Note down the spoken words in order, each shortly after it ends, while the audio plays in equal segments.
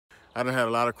I done had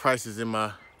a lot of crises in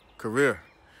my career,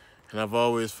 and I've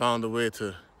always found a way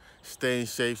to stay in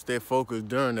shape, stay focused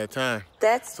during that time.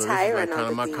 That's so this is like Tyron kind on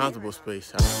of my the beat. comfortable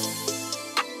space.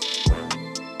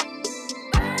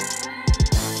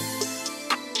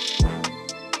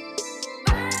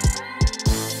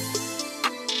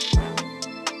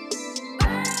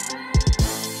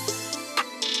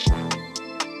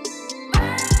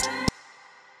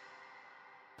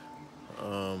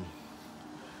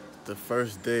 The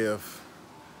first day of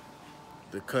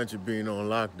the country being on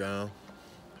lockdown,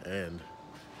 and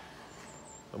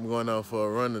I'm going out for a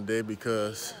run today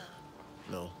because,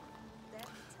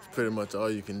 it's pretty much all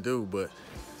you can do, but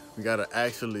we gotta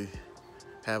actually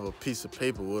have a piece of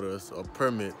paper with us, a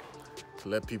permit, to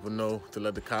let people know, to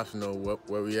let the cops know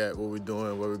where we at, what we're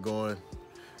doing, where we're going.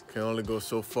 Can only go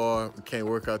so far. We can't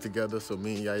work out together, so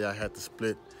me and Yaya had to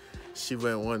split. She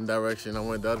went one direction, I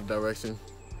went the other direction.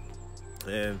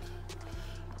 And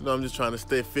I'm just trying to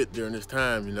stay fit during this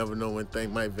time. You never know when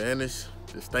things might vanish.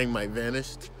 This thing might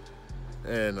vanish,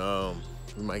 and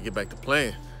we might get back to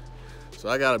playing. So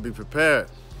I gotta be prepared.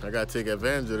 I gotta take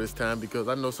advantage of this time because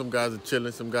I know some guys are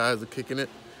chilling, some guys are kicking it,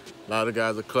 a lot of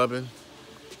guys are clubbing,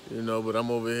 but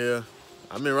I'm over here,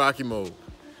 I'm in Rocky mode.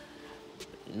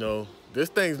 This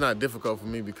thing's not difficult for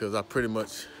me because I pretty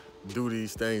much do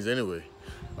these things anyway.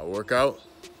 I work out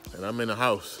and I'm in the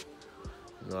house.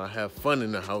 I have fun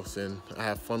in the house and I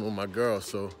have fun with my girl,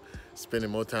 so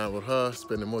spending more time with her,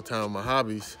 spending more time with my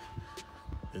hobbies,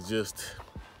 it's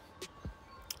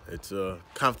a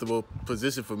comfortable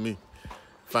position for me.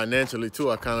 Financially too,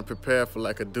 I kind of prepare for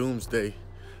like a doomsday.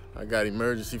 I got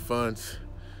emergency funds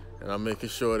and I'm making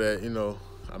sure that,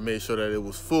 I made sure that it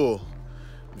was full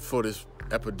before this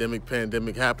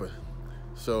pandemic happened.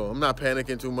 So I'm not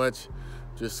panicking too much,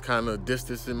 just kind of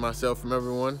distancing myself from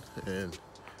everyone and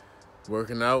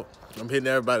working out. I'm hitting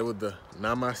everybody with the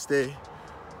namaste.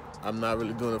 I'm not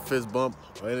really doing a fist bump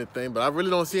or anything, but I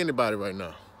really don't see anybody right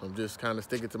now. I'm just kind of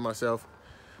sticking to myself,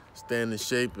 staying in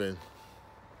shape and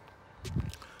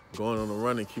going on a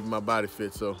run and keeping my body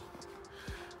fit. So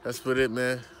that's about it,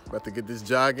 man. About to get this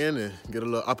jog in and get a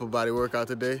little upper body workout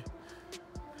today.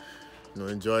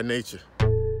 Enjoy nature.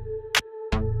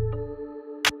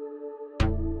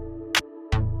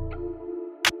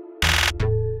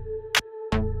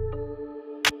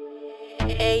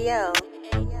 Hey yo,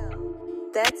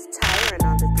 that's Tyron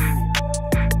on the beat.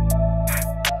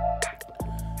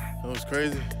 What's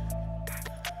crazy?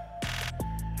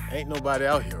 Ain't nobody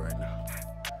out here right now.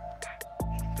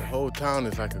 The whole town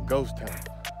is like a ghost town.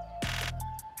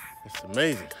 It's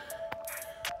amazing.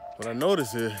 What I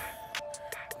notice is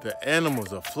the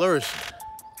animals are flourishing.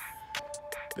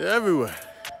 They're everywhere.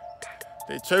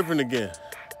 They chirping again.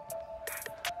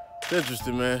 It's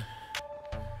interesting, man.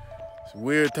 It's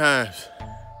weird times.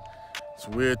 It's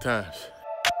weird times.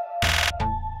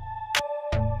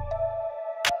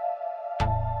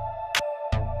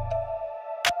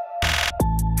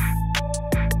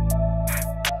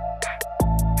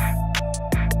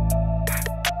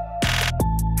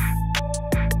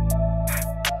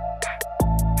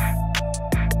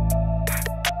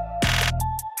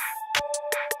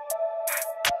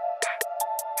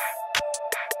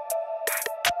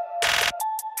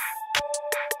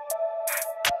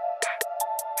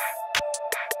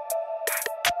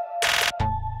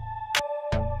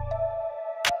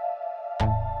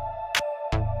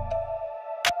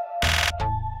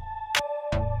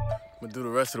 I'm gonna do the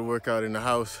rest of the workout in the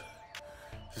house.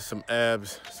 Just some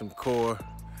abs, some core,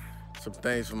 some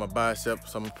things for my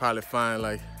biceps. I'm gonna probably find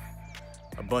like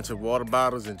a bunch of water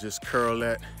bottles and just curl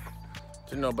that.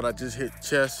 But I just hit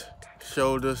chest,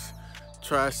 shoulders,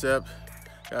 tricep,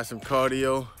 got some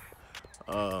cardio.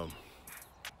 Like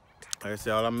I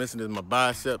said, all I'm missing is my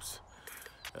biceps.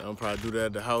 And I'm probably do that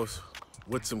at the house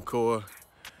with some core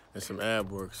and some ab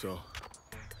work. So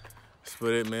that's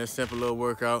about it, man. Simple little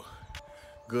workout.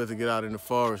 Good to get out in the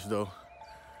forest though.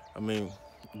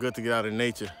 Good to get out in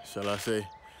nature, shall I say.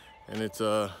 And it's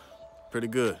pretty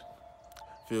good.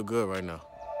 Feel good right now.